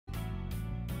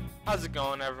How's it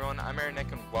going, everyone? I'm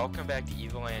ErrorNick and welcome back to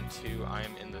Evoland 2. I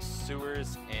am in the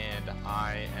sewers and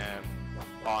I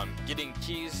am getting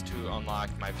keys to unlock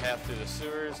my path through the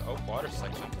sewers. Oh, water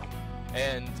section.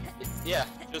 And yeah,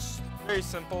 just very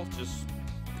simple. Just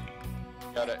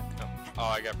gotta. Oh,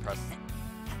 I gotta press.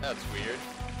 That's weird.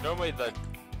 Normally the.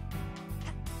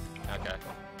 Okay.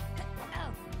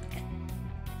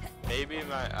 Maybe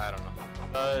I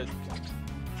don't know.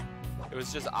 It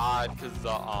was just odd because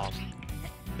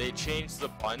they changed the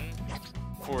button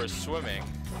for swimming,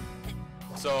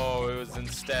 so it was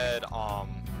instead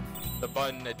the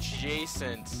button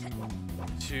adjacent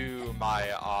to my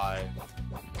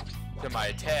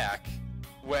attack,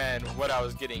 when what I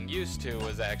was getting used to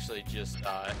was actually just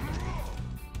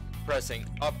pressing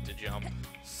up to jump.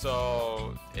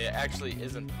 So it actually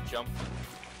isn't jump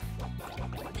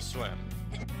to swim.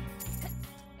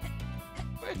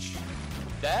 Which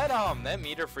that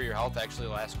meter for your health actually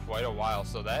lasts quite a while,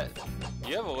 so that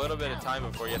you have a little bit of time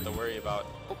before you have to worry about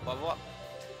level up.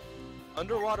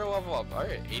 Underwater level up.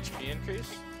 Alright, HP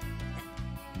increase.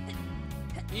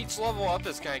 Each level up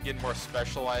is kind of getting more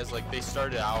specialized. Like they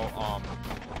started out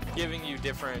giving you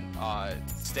different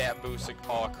stat boosts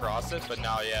all across it, but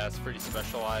now yeah, it's pretty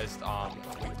specialized.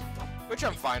 Which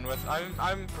I'm fine with.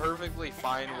 I'm perfectly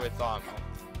fine with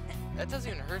that doesn't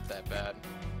even hurt that bad.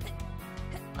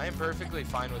 I am perfectly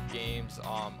fine with games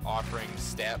offering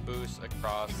stat boosts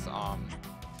across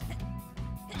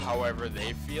however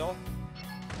they feel.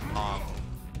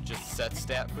 Just set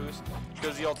stat boost,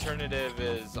 because the alternative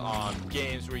is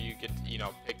games where you could, you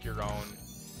know, pick your own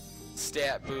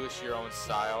stat boost, your own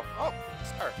style. Oh,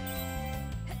 star.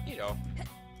 You know,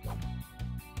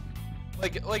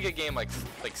 like a game like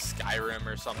Skyrim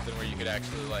or something, where you could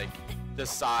actually like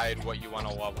decide what you want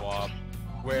to level up.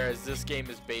 Whereas this game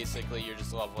is basically you're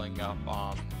just leveling up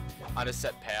on a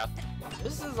set path.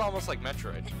 This is almost like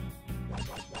Metroid.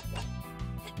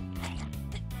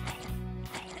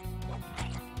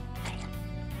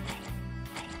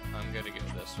 I'm gonna go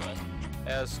this way,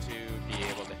 as to be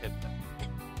able to hit them.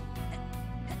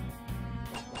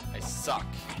 I suck.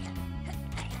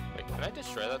 Wait, can I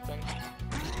destroy that thing?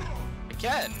 I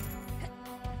can!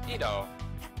 Neato.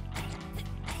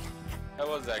 That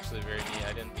was actually very neat.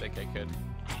 I didn't think I could.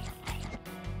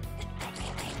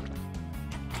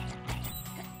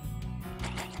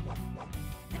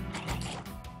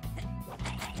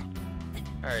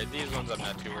 Alright, these ones I'm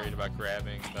not too worried about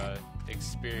grabbing the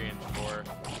experience for.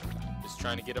 Just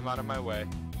trying to get them out of my way.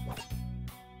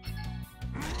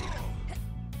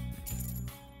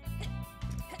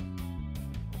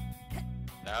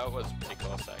 That was pretty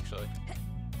close, actually.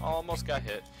 Almost got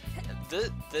hit.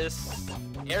 This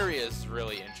area is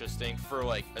really interesting for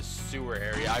like a sewer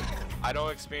area. I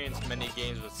don't experience many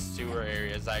games with sewer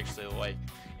areas I actually like,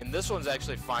 and this one's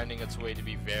actually finding its way to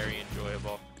be very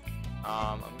enjoyable.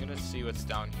 I'm gonna see what's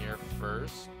down here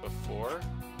first before,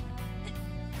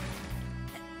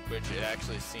 which it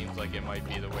actually seems like it might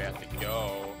be the way I have to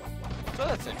go. So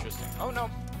that's interesting. Oh no.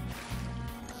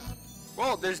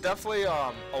 Well, there's definitely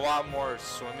a lot more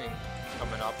swimming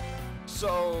coming up.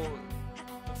 So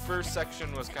the first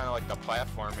section was kind of like the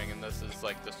platforming, and this is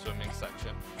like the swimming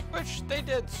section, which they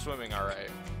did swimming alright.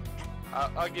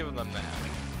 I'll give them that.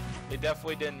 They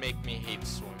definitely didn't make me hate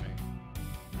swimming.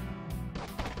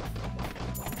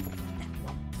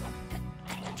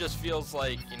 It just feels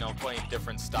like, you know, playing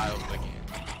different styles of the game,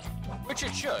 which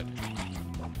it should.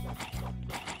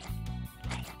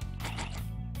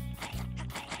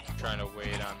 Trying to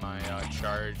wait on my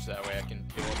charge, that way I can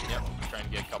deal with. Yep, trying to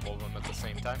get a couple of them at the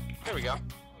same time. There we go.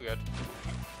 We're good.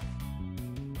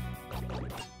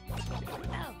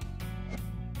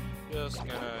 Just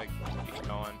gonna keep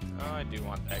going. Oh, I do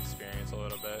want that experience a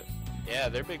little bit. Yeah,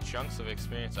 they're big chunks of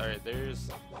experience. Alright,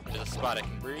 there's a spot I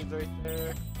can breathe right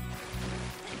there.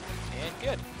 And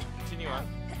good. Continue on.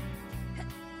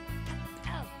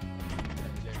 I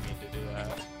didn't mean to do that.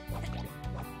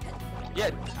 Yeah,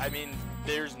 I mean,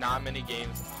 there's not many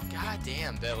games, god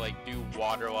damn, that like do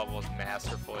water levels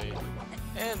masterfully.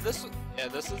 And this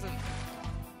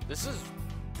is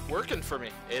working for me.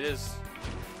 It is.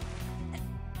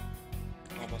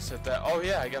 Almost hit that. Oh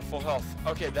yeah, I got full health.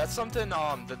 Okay, that's something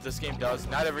that this game does.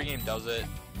 Not every game does it,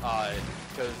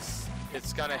 because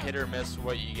it's kind of hit or miss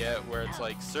what you get, where it's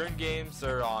like certain games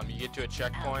are you get to a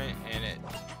checkpoint and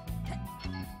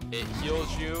it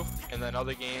heals you, and then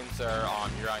other games are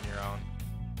you're on your own.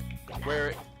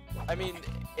 Where, I mean,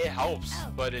 it helps,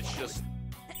 but it's just,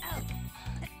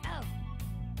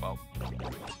 well,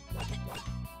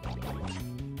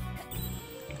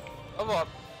 level up.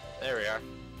 There we are.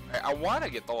 I want to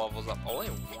get the levels up. Only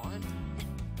one?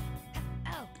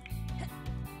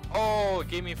 Oh, it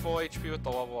gave me full HP with the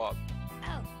level up.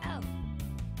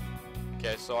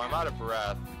 Okay, so I'm out of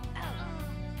breath.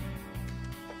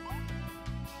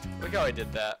 Look how I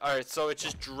did that. Alright, so it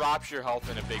just drops your health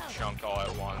in a big chunk all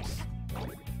at once.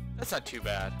 That's not too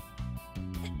bad.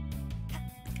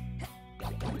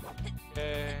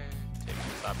 Okay, take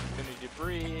this opportunity to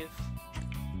breathe.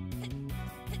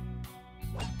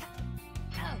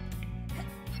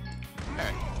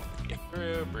 Alright, get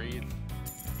through, breathe.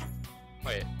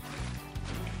 Wait.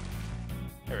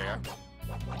 There we are.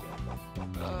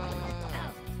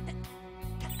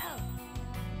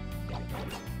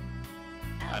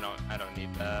 I don't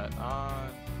need that. On,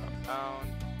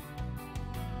 down.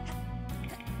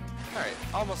 Alright,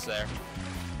 almost there.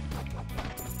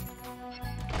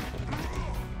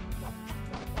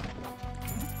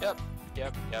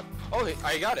 Yep. Oh,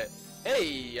 I got it.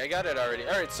 Hey, I got it already.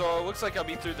 Alright, so it looks like I'll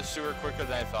be through the sewer quicker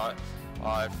than I thought.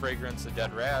 Fragrance of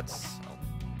dead rats.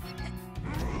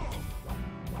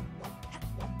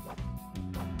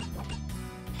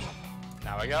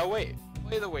 Now I gotta wait.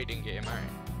 Play the waiting game, alright.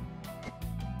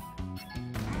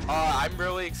 I'm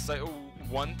really excited.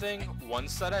 One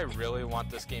set I really want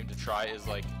this game to try is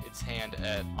like its hand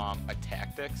at a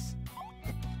tactics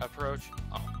approach.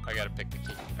 Oh, I gotta pick the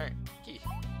key. Alright, key.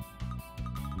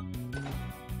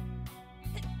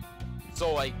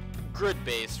 So like grid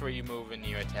based where you move and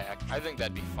you attack. I think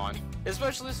that'd be fun.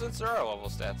 Especially since there are level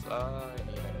stats. I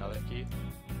need another key.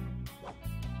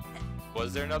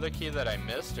 Was there another key that I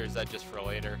missed, or is that just for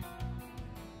later?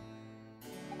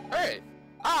 Alright.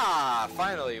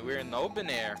 Finally, we're in the open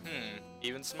air.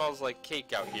 Even smells like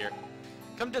cake out here.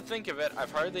 Come to think of it,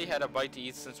 I've hardly had a bite to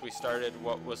eat since we started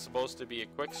what was supposed to be a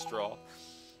quick stroll.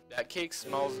 That cake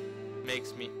smells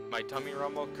makes my tummy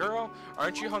rumble. Girl,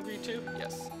 aren't you hungry too?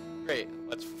 Yes. Great,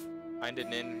 let's find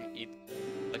an inn and eat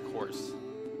like horse.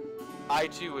 I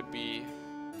too would be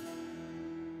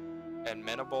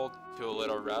amenable to a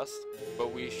little rest,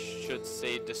 but we should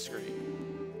stay discreet.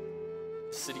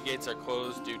 The city gates are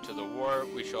closed due to the war.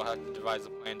 We shall have to devise a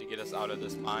plan to get us out of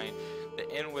this mine. The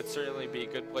inn would certainly be a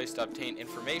good place to obtain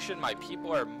information. My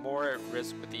people are more at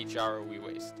risk with each hour we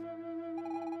waste.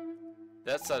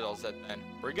 That settles it then.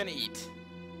 We're gonna eat.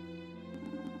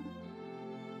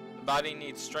 The body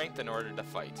needs strength in order to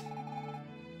fight.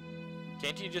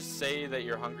 Can't you just say that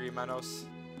you're hungry, Menos?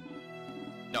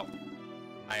 No,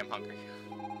 I am hungry.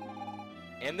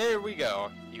 And there we go.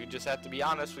 You just have to be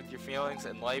honest with your feelings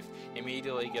and life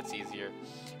immediately gets easier.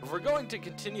 If we're going to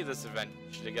continue this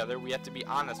adventure together, we have to be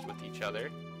honest with each other.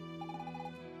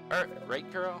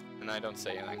 Right, girl? And I don't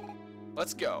say anything.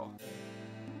 Let's go.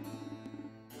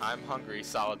 I'm hungry,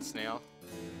 solid snail.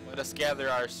 Let us gather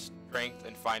our strength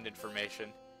and find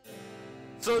information.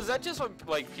 So is that just what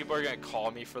like people are gonna call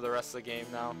me for the rest of the game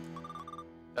now?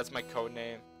 That's my code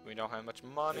name. We don't have much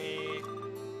money.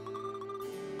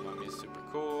 Mommy's super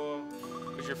cool.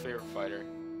 Who's your favorite fighter?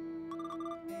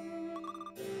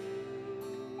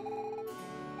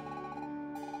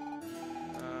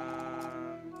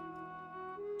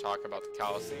 Talk about the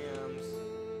Colosseums.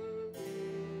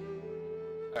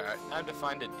 Alright, time to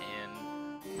find an inn.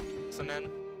 It's an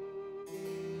inn?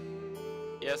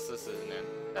 Yes, this is an inn.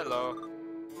 Hello.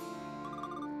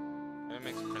 I'm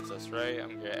a princess, right?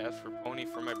 I'm gonna ask for pony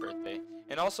for my birthday.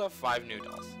 And also 5 new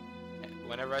dolls.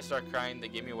 Whenever I start crying, they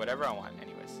give me whatever I want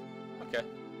anyways. Okay.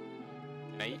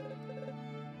 Can I eat?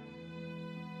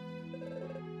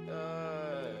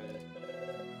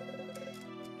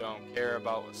 Don't care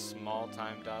about small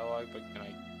time dialogue, but can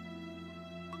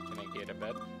I get a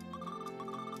bed?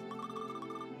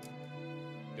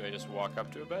 Do I just walk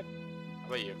up to a bed? How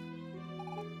about you?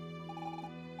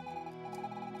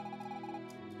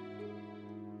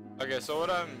 Okay, so what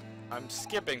I'm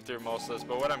skipping through most of this,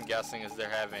 but what I'm guessing is they're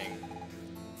having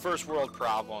first world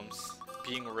problems,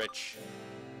 being rich.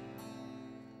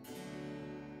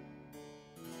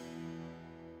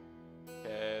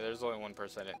 Okay, there's only one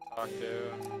person I didn't talk to.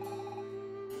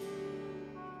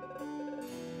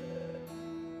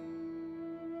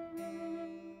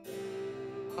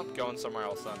 I'm going somewhere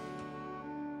else then.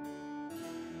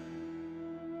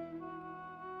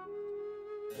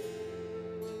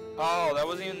 Oh, that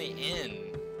wasn't even the inn.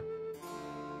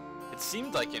 It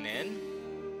seemed like an inn.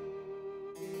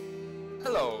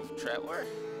 Hello, traveler.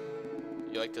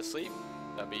 You like to sleep?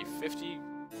 That'd be 50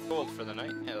 gold for the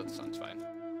night. Yeah, that sounds fine.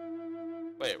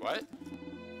 Wait, what?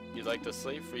 You'd like to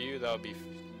sleep? For you, that would be...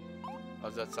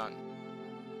 How's that sound?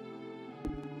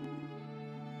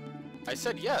 I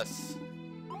said yes.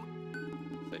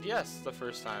 I said yes the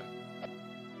first time.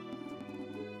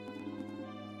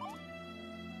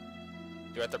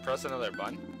 Do I have to press another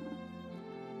button?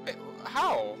 Wait,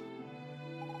 how?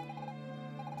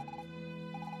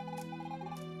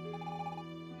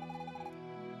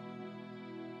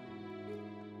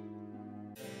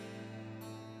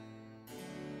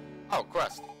 Oh,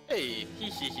 quest. Hey, hee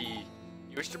hee hee.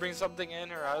 You wish to bring something in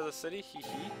or out of the city? Hee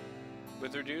hee.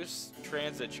 With reduced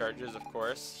transit charges, of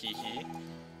course. Hee hee.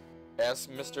 Ask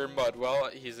Mr.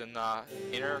 Mudwell. He's in the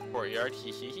inner courtyard.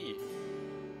 Hee hee hee.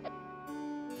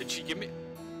 Did she give me...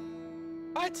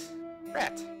 What?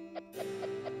 Rat.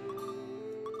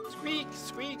 Squeak,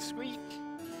 squeak, squeak.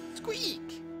 Squeak!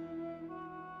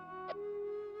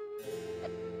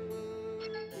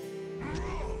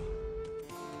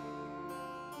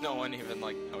 No one even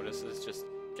like notices, just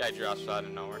guy drops out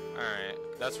of nowhere. Alright,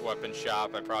 that's weapon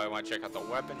shop. I probably want to check out the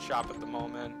weapon shop at the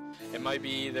moment. It might be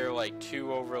either like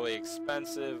too overly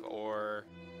expensive or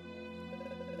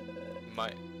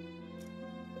might...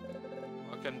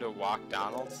 Welcome to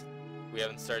Walk-Donald's. We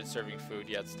haven't started serving food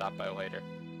yet, stop by later.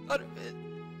 But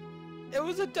it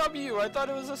was a W, I thought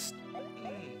it was a...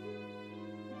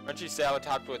 Crunchy salad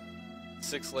topped with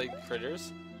 6-legged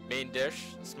critters. Main dish,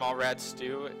 small rat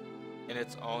stew in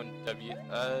its own W.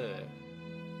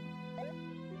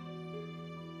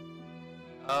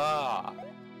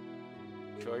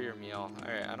 Enjoy your meal.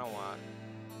 Alright, I don't want.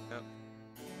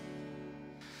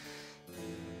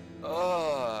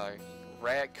 Nope.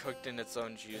 Rat cooked in its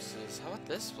own juices. How about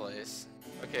this place?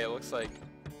 Okay, it looks like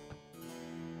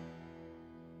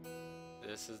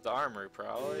this is the armory,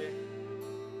 probably.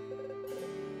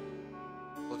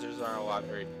 Villagers aren't allowed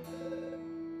very.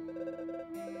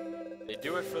 They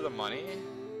do it for the money.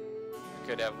 I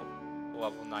could have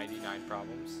level 99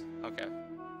 problems. Okay.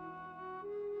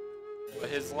 But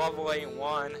his level ain't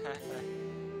 1.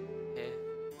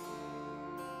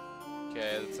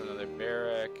 Okay, that's another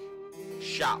barrack.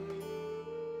 Shop.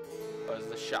 What is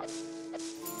the shop?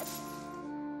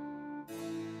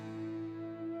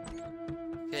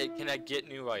 Okay, can I get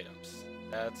new items?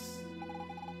 That's...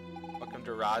 Welcome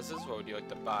to Roz's. What would you like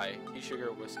to buy? Tea,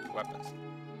 sugar, whiskey, weapons.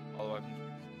 All the weapons.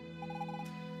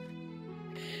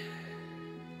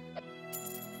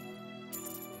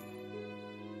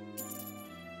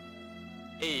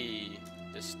 Hey,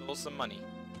 just stole some money.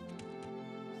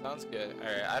 Sounds good.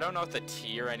 Alright, I don't know if the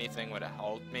tea or anything would have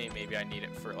helped me. Maybe I need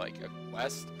it for like a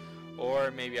quest. Or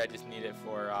maybe I just need it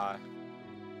for,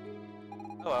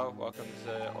 hello, welcome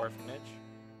to Orphanage.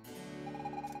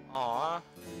 Aww.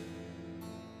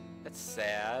 That's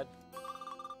sad.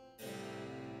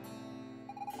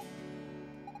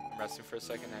 I'm resting for a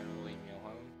second and will leave me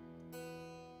alone.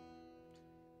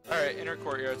 Alright, inner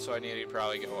courtyard, so I need to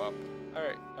probably go up.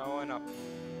 Alright, going up.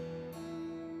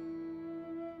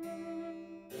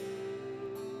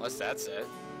 Unless that's it.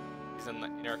 He's in the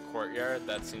inner courtyard,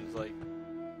 that seems like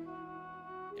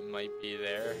it might be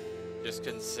there. Just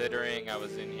considering I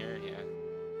was in here, yeah.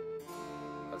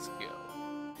 Let's go.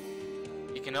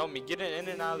 You can help me get in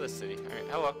and out of the city. Alright,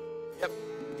 hello. Yep.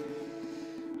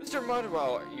 Mr.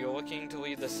 Mudwell, are you looking to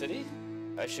leave the city?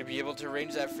 I should be able to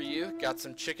arrange that for you. Got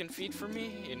some chicken feet for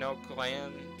me? You know,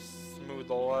 clam,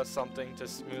 smoothola, something to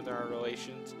smoothen our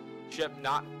relationship.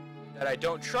 Not that I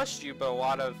don't trust you, but a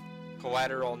lot of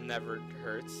collateral never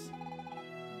hurts.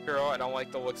 Girl, I don't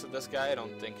like the looks of this guy. I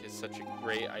don't think it's such a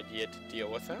great idea to deal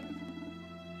with him.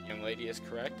 The young lady is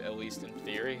correct, at least in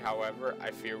theory. However,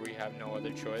 I fear we have no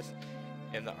other choice.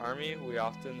 In the army, we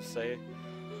often say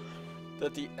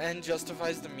that the end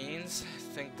justifies the means. I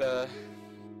think the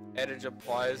adage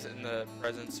applies in the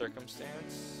present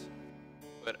circumstance.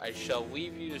 But I shall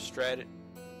leave you to strategizing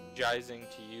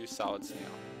to use solid steel.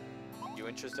 You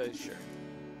interested? Sure.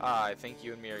 I think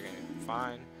you and me are going to be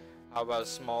fine. How about a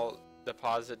small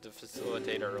deposit to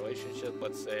facilitate our relationship?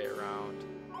 Let's say around...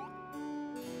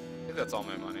 I think that's all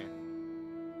my money.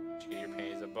 You get your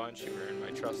pennies a bunch. You earn my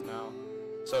trust now.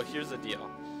 So here's the deal.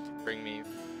 Bring me... You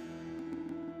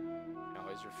can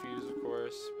always refuse, of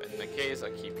course. But in the case,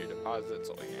 I keep your deposit. It's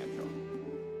only natural.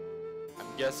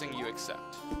 I'm guessing you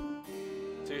accept.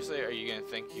 Seriously, are you going to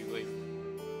think you leave...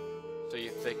 So you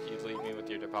think you'd leave me with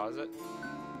your deposit?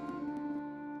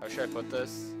 How should I put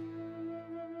this?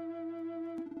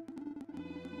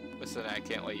 Listen, I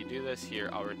can't let you do this. Here,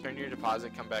 I'll return your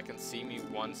deposit. Come back and see me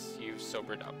once you've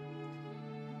sobered up.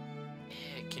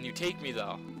 Can you take me,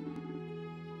 though?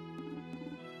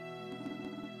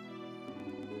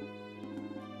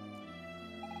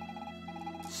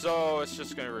 So, it's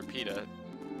just gonna repeat it.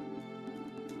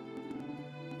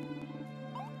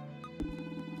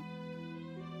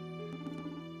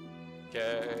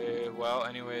 Okay, well,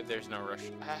 anyway, there's no rush.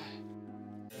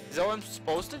 Is that what I'm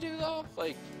supposed to do, though?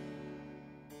 Like...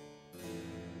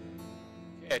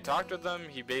 Okay, I talked with him.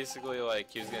 He basically, like,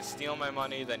 he was gonna steal my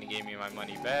money, then he gave me my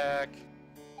money back.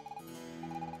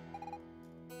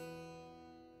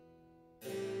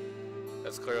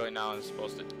 That's clearly not what I'm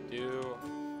supposed to do.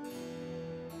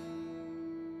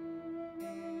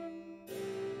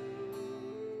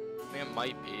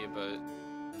 might be, but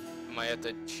I might have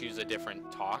to choose a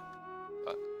different talk.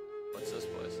 But what's this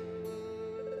place?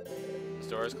 This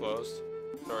door is closed.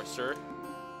 Sorcerer.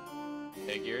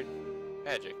 Figured.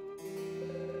 Magic.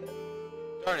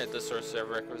 Darn it, the sorcerer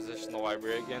requisitioned the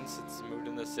library again. Since moved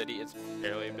in the city, it's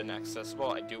barely been accessible.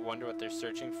 I do wonder what they're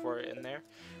searching for in there.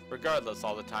 Regardless,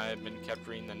 all the time I've been kept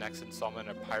reading the next installment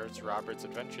of Pirates Robert's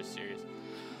Adventure series.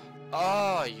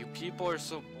 Oh, you people are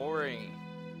so boring.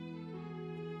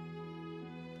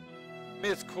 I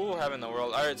mean, it's cool having the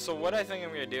world. Alright, so what I think I'm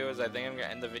going to do is I think I'm going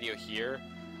to end the video here.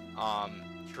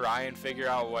 Try and figure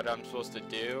out what I'm supposed to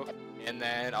do, and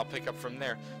then I'll pick up from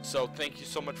there. So thank you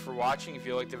so much for watching. If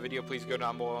you liked the video, please go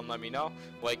down below and let me know.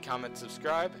 Like, comment,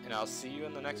 subscribe, and I'll see you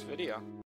in the next video.